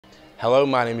Hello,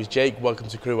 my name is Jake, welcome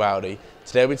to Crewe Audi.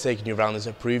 Today we're taking you around this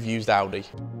approved used Audi.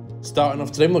 Starting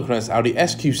off today, we're looking at this Audi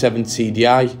SQ7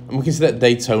 TDI, and we can see that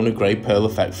Daytona grey pearl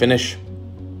effect finish.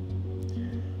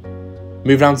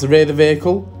 Moving on to the rear of the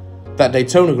vehicle, that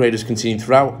Daytona grey does continue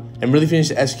throughout and really finished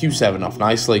the SQ7 off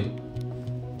nicely.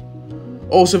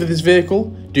 Also for this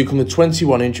vehicle, do come the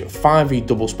 21-inch 5V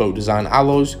double spoke design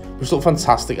alloys, which look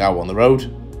fantastic out on the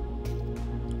road.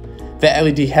 The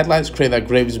LED headlights create that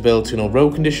great visibility in all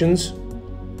road conditions.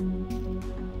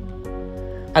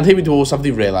 And here we do also have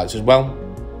the rear lights as well.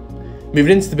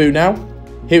 Moving into the boot now,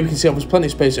 here we can see offers plenty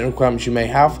of space and requirements you may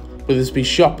have, whether this be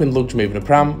shopping, luggage, moving a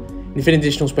pram, and if any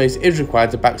additional space is required,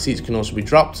 the back seats can also be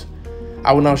dropped.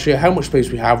 I will now show you how much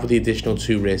space we have with the additional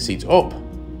 2 rear seats up.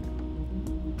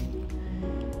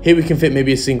 Here we can fit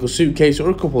maybe a single suitcase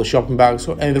or a couple of shopping bags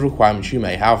or any of the requirements you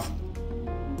may have.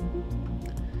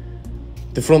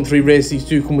 The front 3 rear seats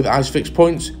do come with ISOFIX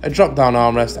points, a drop down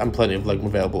armrest and plenty of legroom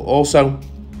available also.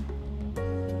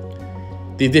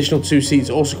 The additional 2 seats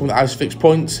also come with ISOFIX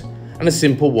points and a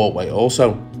simple walkway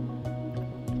also.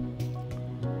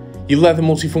 Your leather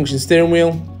multifunction steering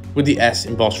wheel with the S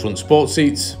embossed front sports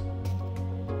seats.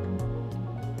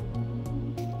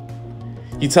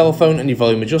 Your telephone and your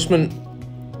volume adjustment.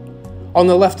 On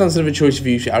the left hand side of a choice of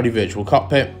use, your Audi virtual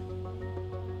cockpit.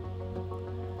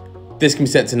 This can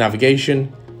be set to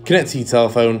navigation, connect to your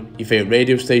telephone, your favourite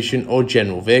radio station or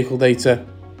general vehicle data.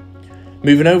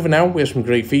 Moving over now, we have some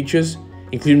great features,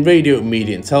 including radio,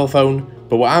 media and telephone,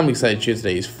 but what I'm excited to share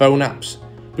today is phone apps,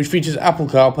 which features Apple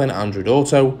CarPlay and Android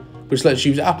Auto, which lets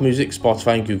you use Apple Music,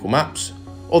 Spotify and Google Maps.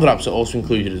 Other apps are also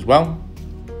included as well.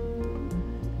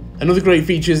 Another great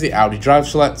feature is the Audi Drive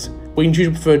Select, where you can choose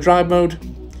your preferred drive mode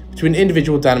between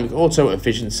individual, dynamic, auto,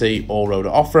 efficiency, all-road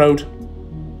or off-road.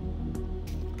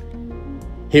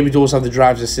 Here we do also have the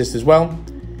driver's assist as well,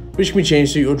 which can be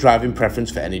changed to your driving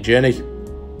preference for any journey.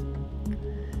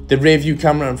 The rear view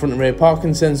camera and front and rear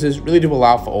parking sensors really do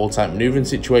allow for all type manoeuvring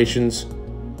situations.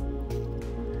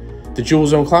 The dual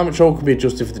zone climate control can be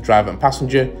adjusted for the driver and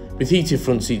passenger, with heated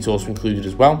front seats also included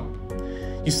as well.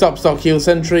 Your stop-start keyless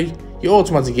entry, your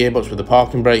automatic gearbox with the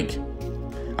parking brake,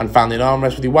 and finally an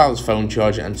armrest with your wireless phone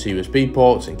charger and 2 USB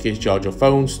ports in case you charge your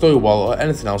phone, store your wallet or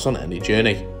anything else on any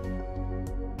journey.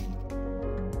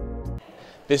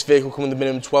 This vehicle comes with a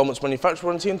minimum 12 months manufacturer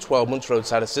warranty and 12 months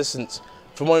roadside assistance.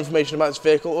 For more information about this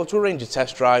vehicle or to arrange a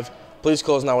test drive, please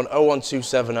call us now on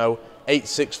 01270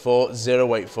 864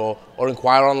 084 or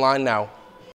inquire online now.